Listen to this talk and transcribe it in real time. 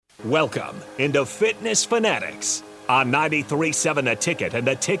Welcome into Fitness Fanatics on 93.7 The Ticket and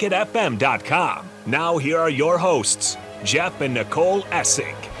theticketfm.com. Now here are your hosts, Jeff and Nicole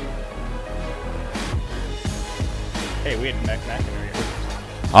Essig. Hey, we had Mac here.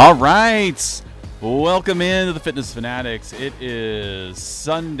 All right. Welcome into the Fitness Fanatics. It is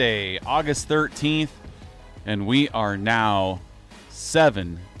Sunday, August 13th, and we are now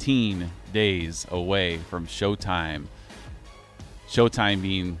 17 days away from showtime. Showtime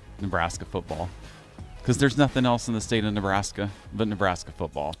being Nebraska football, because there's nothing else in the state of Nebraska but Nebraska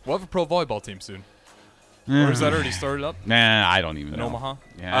football. We'll have a pro volleyball team soon. Or is that already started up? Nah, I don't even know. In Omaha?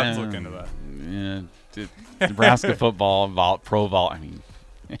 Yeah, I have to look into that. Yeah, Nebraska football, pro vol. I mean,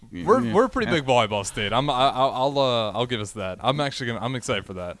 we're a pretty big volleyball state. I'll give us that. I'm excited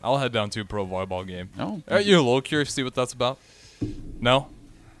for that. I'll head down to a pro volleyball game. Oh, Are you a little curious to see what that's about? No.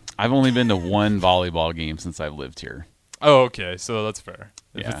 I've only been to one volleyball game since I've lived here. Oh, okay. So that's fair.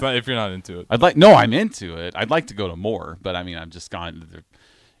 Yeah. If you're not into it, I'm into it. I'd like to go to more, but I mean, I've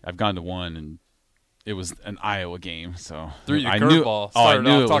gone to one, and it was an Iowa game, so threw you a I curveball. knew Started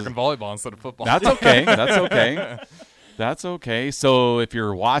off talking volleyball instead of football. That's okay. That's okay. That's okay. So if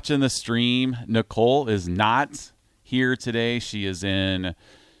you're watching the stream, Nicole is not here today. She is in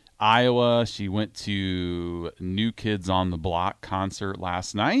Iowa. She went to New Kids on the Block concert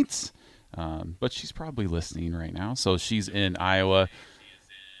last night. But she's probably listening right now. So she's in Iowa.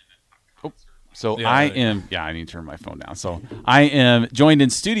 I need to turn my phone down. So I am joined in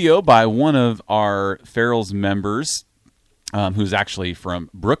studio by one of our Farrell's members, who's actually from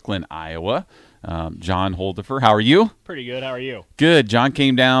Brooklyn, Iowa, Jon Holdefer. How are you? Pretty good. How are you? Good. John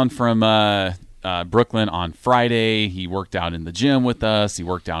came down from Brooklyn on Friday. He worked out in the gym with us. He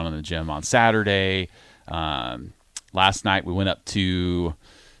worked out in the gym on Saturday. Last night we went to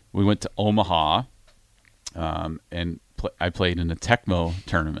Omaha, and I played in a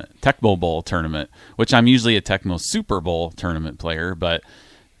Tecmo Bowl tournament, which I'm usually a Tecmo Super Bowl tournament player, but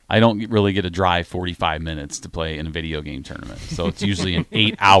I don't really get to drive 45 minutes to play in a video game tournament. So it's usually an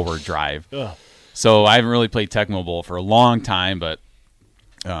 8-hour drive. Ugh. So I haven't really played Tecmo Bowl for a long time, but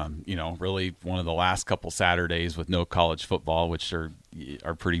really one of the last couple Saturdays with no college football, which are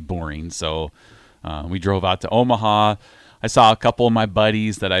pretty boring. So we drove out to Omaha. I saw a couple of my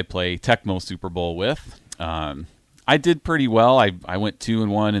buddies that I play Tecmo Super Bowl with. I did pretty well. I went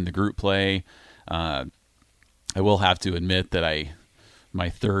 2-1 in the group play. I will have to admit that my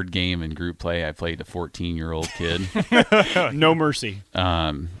third game in group play, I played a 14-year-old kid. No mercy.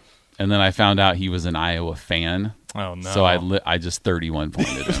 And then I found out he was an Iowa fan. Oh, no. So I just 31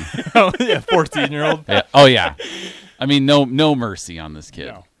 pointed him. Oh, yeah, 14-year-old? Yeah. Oh, yeah. I mean, no mercy on this kid.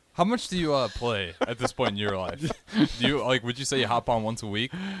 No. How much do you play at this point in your life? Would you say you hop on once a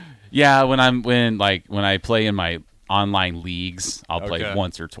week? Yeah, when I play in my online leagues, I'll play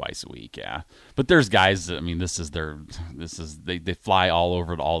once or twice a week. Yeah, but there's guys. I mean, they fly all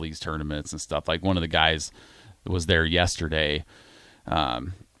over to all these tournaments and stuff. Like one of the guys that was there yesterday.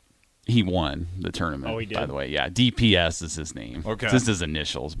 He won the tournament. Oh, he did? By the way, yeah. DPS is his name. Okay, this is his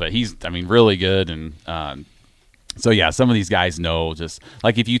initials, but he's really good. And so yeah, some of these guys know. Just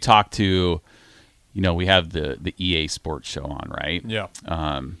like if you talk to, we have the EA Sports show on, right? Yeah.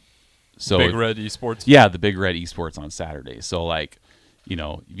 So Big Red Esports. Yeah, the Big Red Esports on Saturday. So if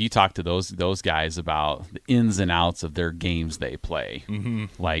you talk to those guys about the ins and outs of their games they play,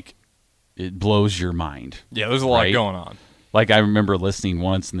 it blows your mind. Yeah, there's a lot going on. Like I remember listening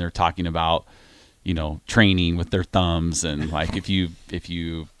once, and they're talking about, training with their thumbs, and like if you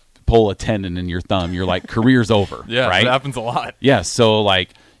pull a tendon in your thumb, you're like career's over. Yeah, right? It happens a lot. Yeah, so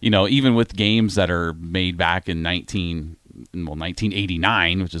even with games that are made back in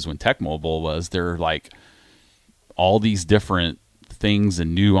 1989, which is when Tecmo Bowl was, they're like all these different things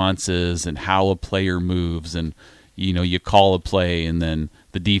and nuances and how a player moves, and you call a play and then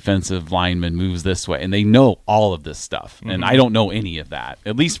the defensive lineman moves this way, and they know all of this stuff. And I don't know any of that,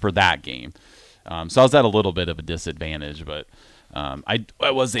 at least for that game. So I was at a little bit of a disadvantage, but I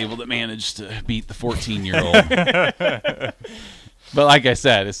was able to manage to beat the 14-year-old. But like I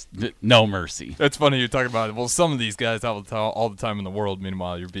said, it's no mercy. It's funny you're talking about it. Well, some of these guys have all the time in the world.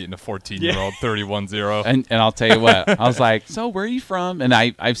 Meanwhile, you're beating a 14-year-old 31-0. And I'll tell you what, I was like, so where are you from? And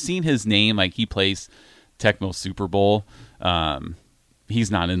I've seen his name. Like he plays Tecmo Super Bowl. He's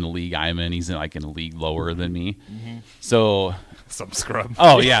not in the league I'm in. He's in a league lower than me. Mm-hmm. So some scrub.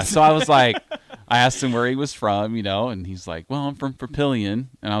 Oh yeah. So I was like, I asked him where he was from, and he's like, well, I'm from Papillion.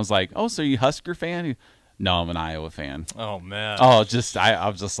 And I was like, oh, so are you Husker fan? No, I'm an Iowa fan. Oh man. Oh, I was just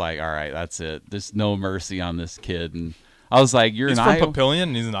like, all right, that's it. There's no mercy on this kid. And I was like, he's from Papillion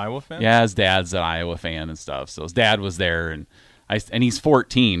and he's an Iowa fan? Yeah, his dad's an Iowa fan and stuff. So his dad was there, and And he's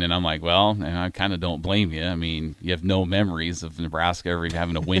 14, and I'm like, well, and I kind of don't blame you. I mean, you have no memories of Nebraska ever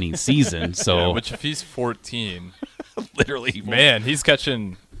having a winning season. So, Yeah, which if he's 14, literally, man, he's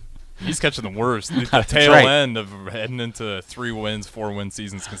catching the worst. The tail end of heading into 3 wins, 4 win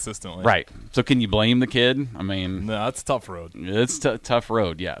seasons consistently. Right. So can you blame the kid? I mean, no, that's a tough road. It's tough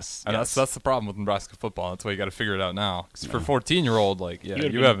road. Yes. And yes. that's the problem with Nebraska football. That's why you got to figure it out now. Because for 14-year-old, like, yeah, He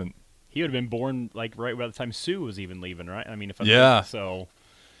you haven't. He would have been born like right by the time Sue was even leaving, right? I mean, if I'm Yeah. so.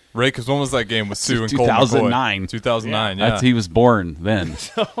 Right, because when was that game with Sue and Cole 2009. McCoy? 2009, yeah. He was born then.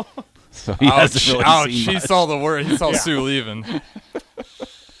 So he hasn't really ouch, seen he much. saw the word. He saw Sue leaving.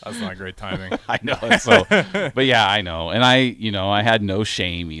 That's not great timing. I know. So, but yeah, I know, and I had no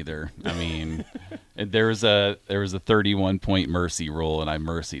shame either. I mean, there was a 31-point mercy rule, and I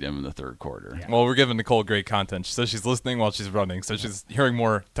mercied him in the third quarter. Yeah. Well, we're giving Nicole great content. She says she's listening while she's running, so she's hearing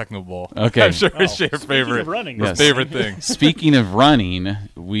more Technoball. Okay. I'm sure Oh, it's your favorite, of running, Yes. favorite thing. Speaking of running,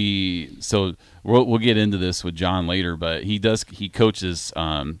 we'll get into this with John later, but he coaches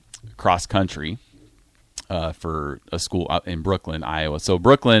cross country for a school out in Brooklyn, Iowa. So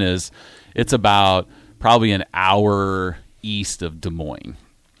Brooklyn it's about probably an hour east of Des Moines.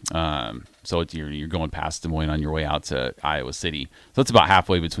 So you're going past Des Moines on your way out to Iowa City. So it's about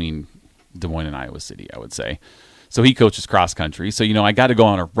halfway between Des Moines and Iowa City, I would say. So he coaches cross country. So, I got to go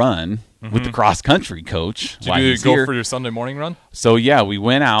on a run with the cross country coach. Did you go for your Sunday morning run? So, yeah, we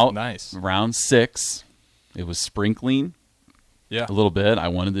went out Nice. around 6. It was sprinkling Yeah. a little bit. I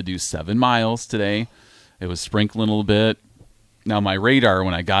wanted to do 7 miles today. It was sprinkling a little bit. Now, my radar,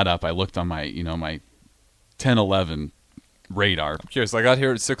 when I got up, I looked on my 10:11 radar. I'm curious. I got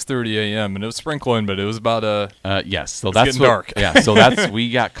here at 6:30 a.m. and it was sprinkling, but it was about Yes, so it's that's getting dark. Yeah, so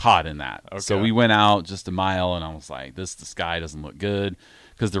we got caught in that. So Okay. we went out just a mile, and I was like, the sky doesn't look good,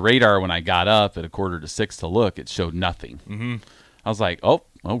 because the radar, when I got up at 5:45 to look, it showed nothing. Mm-hmm. I was like, oh,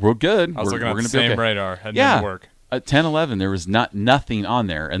 we're good. I was looking at gonna the be same okay. radar heading Yeah, into work. at 10:11 there was nothing on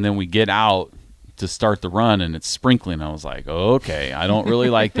there, and then we get out to start the run, and it's sprinkling. I was like, okay, I don't really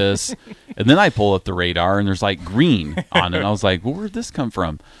like this. And then I pull up the radar, and there's like green on it. And I was like, well, where'd this come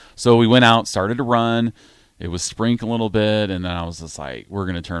from? So we went out, started to run. It was sprinkling a little bit, and then I was just like, we're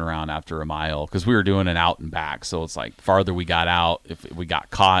going to turn around after a mile, because we were doing an out and back. So it's like, farther we got out, if we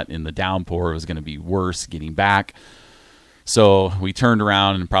got caught in the downpour, it was going to be worse getting back. So we turned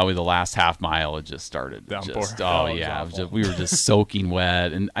around, and probably the last half mile, it just started. Downpour. Oh, Oh, it was yeah. awful. We were just soaking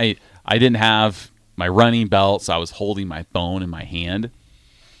wet. And I didn't have my running belt, so I was holding my phone in my hand,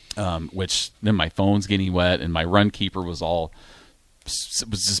 which then my phone's getting wet, and my run keeper was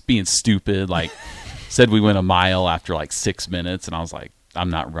just being stupid. Like, said we went a mile after like 6 minutes, and I was like, I'm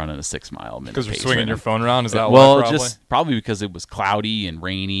not running a 6 mile minute. Because you're pace swinging right your now. phone around? Is that Well, why, probably? just probably because it was cloudy and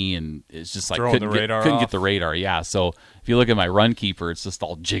rainy, and it's just like Throwing couldn't the radar get off. the radar. Yeah, so if you look at my run keeper, it's just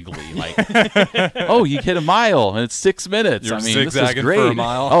all jiggly. Like, oh, you hit a mile and it's 6 minutes. You're I mean, this is zigzagging great. for a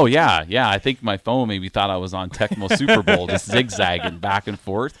mile? Oh yeah. I think my phone maybe thought I was on Tecmo Super Bowl, just zigzagging back and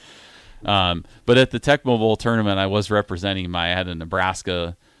forth. But at the Tecmo Bowl tournament, I was representing. I had a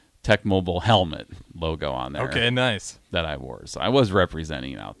Nebraska Tecmo Bowl helmet logo on there. Okay, nice. That I wore. So I was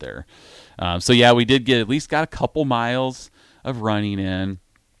representing out there. So yeah, we did got a couple miles of running in.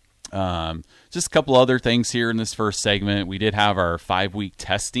 Just a couple other things here in this first segment. We did have our 5-week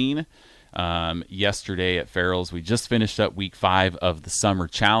testing yesterday at Farrell's. We just finished up week 5 of the summer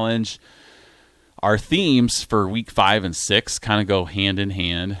challenge. Our themes for week 5 and 6 kind of go hand in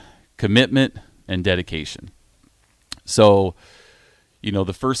hand: commitment and dedication. So,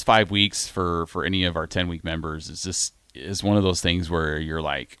 the first 5 weeks for any of our 10-week members is one of those things where you're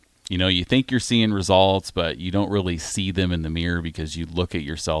like, you think you're seeing results, but you don't really see them in the mirror because you look at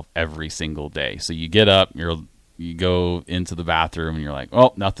yourself every single day. So you get up, you go into the bathroom, and you're like,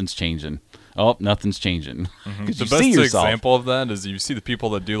 oh, nothing's changing. Oh, nothing's changing. The You best see yourself. example of that is you see the people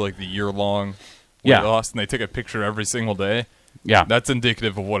that do like the year-long weight Yeah. loss, and they take a picture every single day. Yeah. That's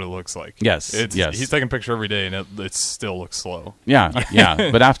indicative of what it looks like. Yes, yes. He's taking a picture every day, and it still looks slow. Yeah.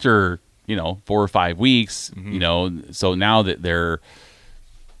 But after, 4 or 5 weeks, so now that they're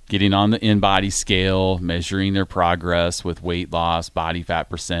getting on the in-body scale, measuring their progress with weight loss, body fat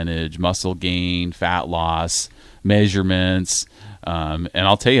percentage, muscle gain, fat loss, measurements. And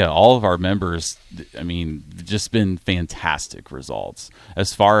I'll tell you, all of our members, just been fantastic results.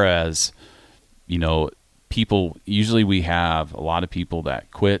 As far as, people, usually we have a lot of people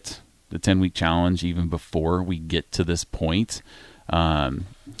that quit the 10-week challenge even before we get to this point. We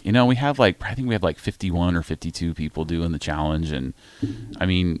have I think we have 51 or 52 people doing the challenge. And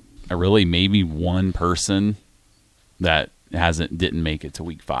really maybe one person that didn't make it to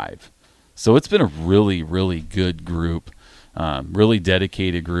week 5. So it's been a really, really good group. Really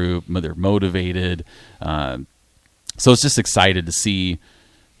dedicated group. They're motivated. So it's just excited to see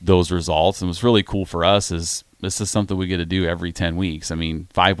those results. And what's really cool for us is this is something we get to do every 10 weeks. I mean,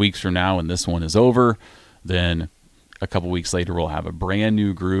 5 weeks from now when this one is over, then a couple weeks later we'll have a brand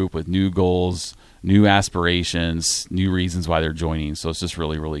new group with new goals, new aspirations, new reasons why they're joining. So it's just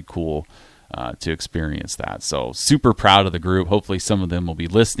really, really cool to experience that. So super proud of the group. Hopefully some of them will be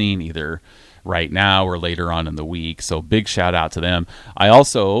listening either right now or later on in the week. So big shout out to them. I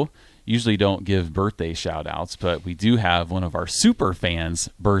also usually don't give birthday shout outs, but we do have one of our super fans'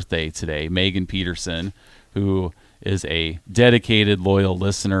 birthday today, Megan Peterson, who is a dedicated, loyal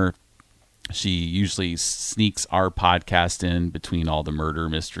listener. She usually sneaks our podcast in between all the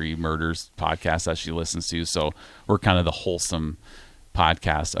murders podcasts that she listens to. So we're kind of the wholesome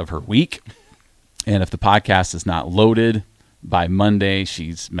podcast of her week. And if the podcast is not loaded by Monday,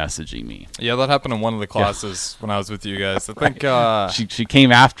 she's messaging me. Yeah, that happened in one of the classes when I was with you guys. I think she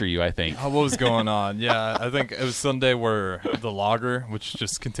came after you, I think. What was going on? Yeah, I think it was Sunday where the logger, which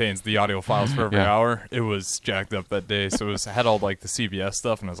just contains the audio files for every hour, it was jacked up that day. So it had all like the CBS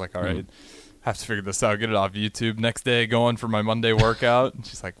stuff, and I was like, all right, have to figure this out, get it off YouTube. Next day, going for my Monday workout, and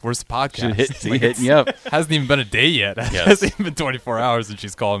she's like, "Where's the podcast?" Hitting you up. Hasn't even been a day yet. Yes. It hasn't even been 24 hours, and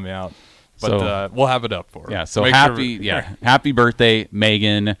she's calling me out. But we'll have it up for her. Yeah, so happy birthday,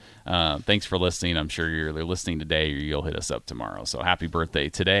 Megan. Thanks for listening. I'm sure you're listening today or you'll hit us up tomorrow. So happy birthday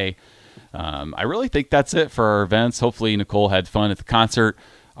today. I really think that's it for our events. Hopefully Nicole had fun at the concert.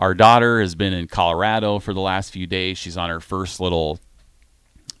 Our daughter has been in Colorado for the last few days. She's on her first little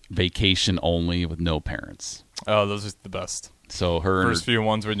vacation only with no parents. Oh, those are the best. So first few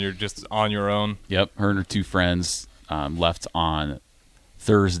ones when you're just on your own. Yep, her and her two friends left on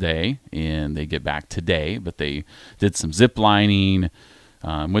Thursday, and they get back today, but they did some zip lining,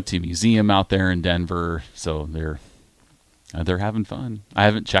 went to a museum out there in Denver, so they're having fun. I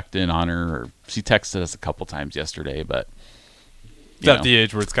haven't checked in on her, or she texted us a couple times yesterday, but It's at the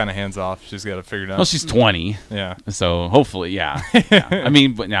age where it's kind of hands off. She's got to figure it out. Well, she's 20. Yeah. So hopefully, yeah. I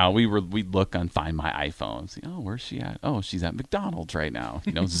mean, but now we'd look on Find My iPhone. See, oh, where's she at? Oh, she's at McDonald's right now.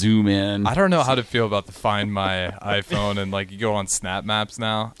 Zoom in. I don't know how to feel about the Find My iPhone and like you go on Snap Maps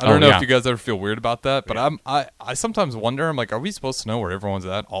now. I don't know if you guys ever feel weird about that, but I sometimes wonder. I'm like, are we supposed to know where everyone's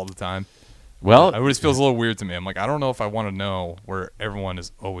at all the time? Well, it always feels a little weird to me. I'm like, I don't know if I want to know where everyone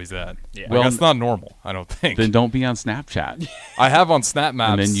is always at. Yeah. Well, that's not normal, I don't think. Then don't be on Snapchat. I have on Snap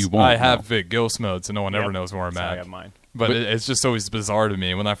Maps. And then you won't. I have ghost mode, so no one ever knows where I'm at. I have mine. But it's just always bizarre to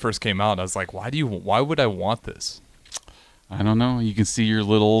me. When I first came out, I was like, why would I want this? I don't know. You can see your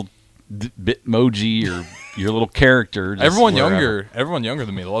little Bitmoji or your little character. Everyone younger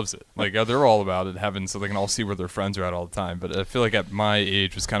than me loves it. Like they're all about it, having so they can all see where their friends are at all the time. But I feel like at my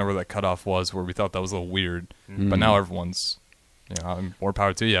age was kind of where that cutoff was, where we thought that was a little weird. Mm-hmm. But now everyone's, more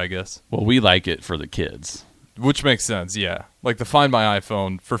power to you, I guess. Well, we like it for the kids, which makes sense. Yeah, like the Find My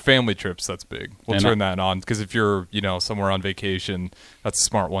iPhone for family trips. That's big. We'll turn that on because if you're somewhere on vacation, that's a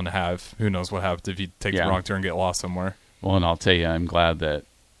smart one to have. Who knows what happens if you take the wrong turn and get lost somewhere. Well, and I'll tell you, I'm glad that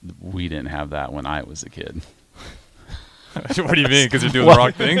we didn't have that when I was a kid. What do you mean? Because you're doing the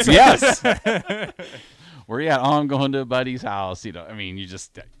wrong things? Yes. Where you at? Oh, I'm going to a buddy's house. You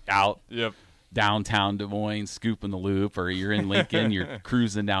just out downtown Des Moines, scooping the loop, or you're in Lincoln, you're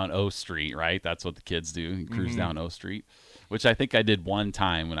cruising down O Street, right? That's what the kids do. You cruise down O Street, which I think I did one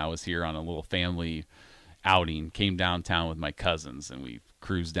time when I was here on a little family outing. Came downtown with my cousins, and we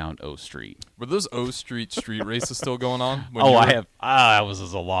cruise down O Street. Were those O Street races still going on? I have. That was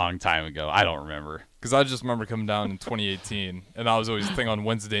a long time ago. I don't remember. Because I just remember coming down in 2018, and I was always the thing on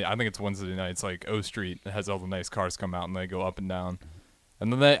Wednesday. I think it's Wednesday night. It's like O Street. It has all the nice cars come out, and they go up and down.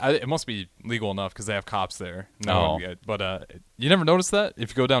 And then it must be legal enough because they have cops there. But you never noticed that?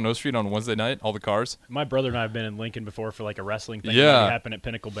 If you go down O Street on Wednesday night, all the cars? My brother and I have been in Lincoln before for like a wrestling thing. Yeah. It happened at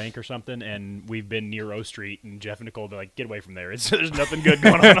Pinnacle Bank or something, and we've been near O Street, and Jeff and Nicole be like, get away from there. There's nothing good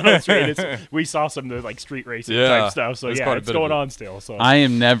going on O Street. We saw some of the like street racing type stuff, so it's going on still. So I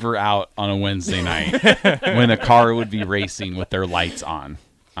am never out on a Wednesday night when a car would be racing with their lights on.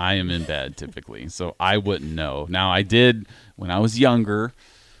 I am in bed typically, so I wouldn't know. Now, I did when I was younger,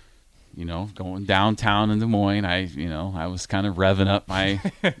 going downtown in Des Moines. I was kind of revving up my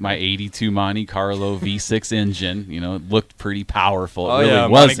 82 Monte Carlo V6 engine. It looked pretty powerful. It really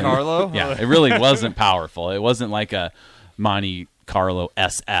wasn't. Monte Carlo? Yeah, it really wasn't powerful. It wasn't like a Monte Carlo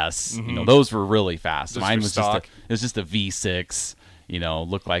SS. Mm-hmm. Those were really fast. Just Mine was stock. just a V6.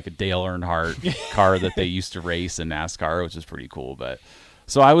 Looked like a Dale Earnhardt car that they used to race in NASCAR, which is pretty cool. But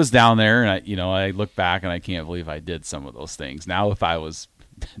so I was down there, and I look back and I can't believe I did some of those things. Now, if I was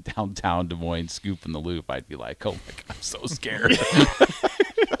downtown Des Moines scooping the loop, I'd be like, oh my God, I'm so scared.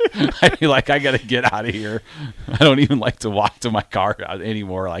 I'd be like, I got to get out of here. I don't even like to walk to my car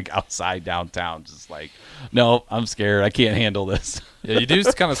anymore, like outside downtown. Just like, no, I'm scared. I can't handle this. Yeah, you do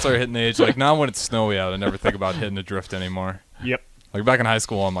just kind of start hitting the age. Like now when it's snowy out, I never think about hitting a drift anymore. Yep. Like back in high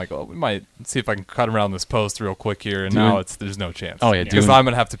school, I'm like, oh, we might see if I can cut around this post real quick here. And now there's no chance. Oh, yeah. Because I'm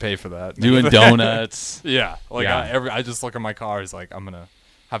going to have to pay for that. Doing donuts. Yeah. Like Yeah. I just look at my car. It's like, I'm going to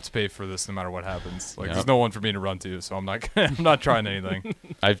have to pay for this no matter what happens. Like there's no one for me to run to. So I'm not trying anything.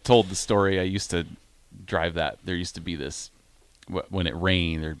 I've told the story. I used to drive that. There used to be this, when it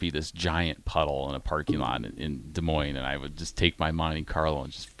rained, there'd be this giant puddle in a parking lot in Des Moines. And I would just take my Monte Carlo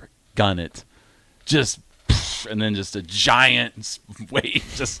and just gun it. And then just a giant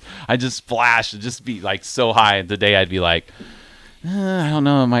wave. I just splash. It'd just be like so high. Today I'd be like, I don't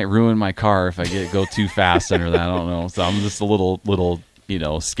know. It might ruin my car if I go too fast under that. I don't know. So I'm just a little,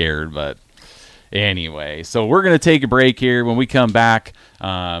 scared. But anyway, so we're going to take a break here. When we come back,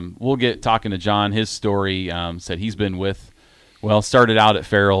 we'll get talking to Jon. His story said he's been started out at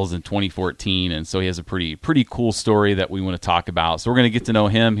Farrell's in 2014. And so he has a pretty cool story that we want to talk about. So we're going to get to know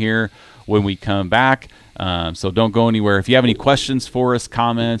him here when we come back. So don't go anywhere. If you have any questions for us,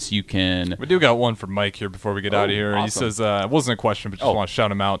 comments, you can. We do got one from Mike here before we get out of here. Awesome. He says, it wasn't a question, but just want to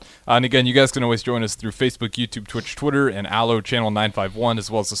shout him out. And again, you guys can always join us through Facebook, YouTube, Twitch, Twitter, and Allo Channel 951,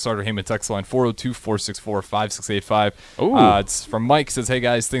 as well as the Starter Heyman text line 402-464-5685. It's from Mike. Says, hey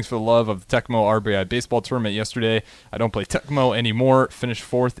guys, thanks for the love of the Tecmo RBI baseball tournament yesterday. I don't play Tecmo anymore. Finished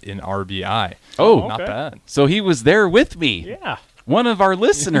 4th in RBI. Oh, not bad. So he was there with me. Yeah. One of our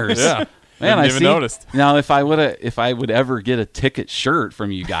listeners. Yeah. Man, I even noticed. Now, if I would ever get a ticket shirt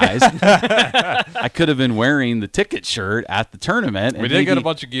from you guys, I could have been wearing the ticket shirt at the tournament. We did get a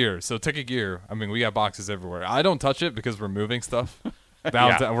bunch of gear. So ticket gear. I mean, we got boxes everywhere. I don't touch it because we're moving stuff.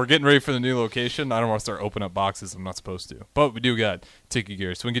 We're getting ready for the new location. I don't want to start opening up boxes. I'm not supposed to. But we do got ticket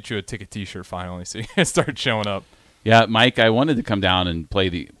gear, so we can get you a ticket T-shirt finally, so you can start showing up. Yeah, Mike, I wanted to come down and play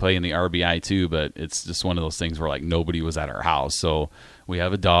in the RBI too, but it's just one of those things where like nobody was at our house. So we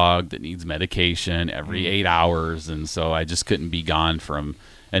have a dog that needs medication every 8 hours, and so I just couldn't be gone from.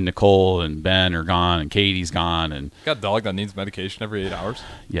 And Nicole and Ben are gone, and Katie's gone, and got a dog that needs medication every 8 hours.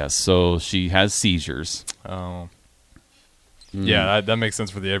 Yes, so she has seizures. Oh, yeah, that makes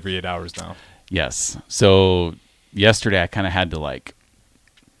sense for the every 8 hours now. Yes, so yesterday I kind of had to like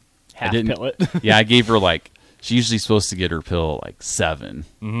Pill it. Yeah, I gave her like. She's usually supposed to get her pill at like 7.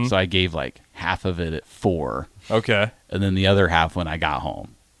 So I gave like half of it at 4. Okay. And then the other half when I got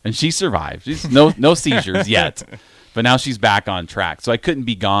home. And she survived. She's no seizures yet. But now she's back on track. So I couldn't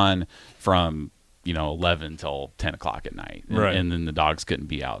be gone from, 11 till 10 o'clock at night. Right. And then the dogs couldn't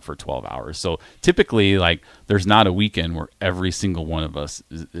be out for 12 hours. So typically, like, there's not a weekend where every single one of us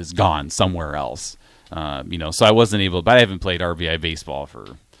is gone somewhere else. So I wasn't able, but I haven't played RBI baseball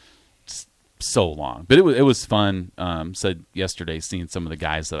for so long, but it was fun. Said yesterday seeing some of the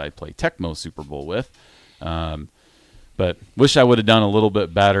guys that I play Tecmo Super Bowl with, but wish I would have done a little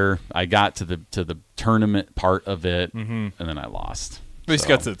bit better. I got to the tournament part of it, and then I lost. At least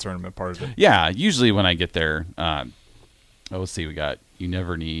got to the tournament part of it. Yeah, usually when I get there, let's see, we got You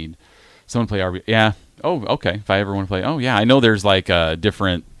Never Need someone to play RB. Yeah. Oh, okay. If I ever want to play, I know there's like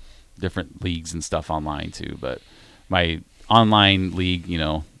different leagues and stuff online too, but my online league,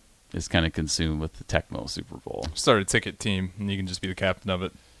 is kind of consumed with the Tecmo Super Bowl. Start a ticket team, and you can just be the captain of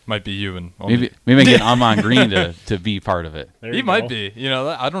it. Might be you and maybe I get Amon Green to be part of it. He might be.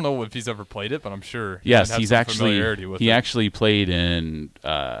 I don't know if he's ever played it, but I'm sure. Yes, he actually played in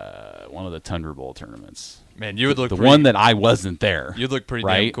one of the Tundra Bowl tournaments. Man, you would look one that I wasn't there. You'd look pretty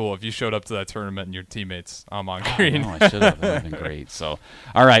damn cool if you showed up to that tournament and your teammates Amon Green. I should have. That would have been great. So,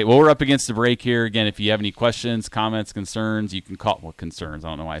 all right. Well, we're up against the break here. Again, if you have any questions, comments, concerns, you can call. Well, concerns. I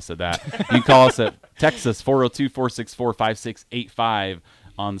don't know why I said that. You can call us at Texas 402-464-5685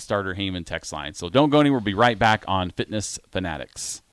 on the Starter Heyman text line. So don't go anywhere. We'll be right back on Fitness Fanatics.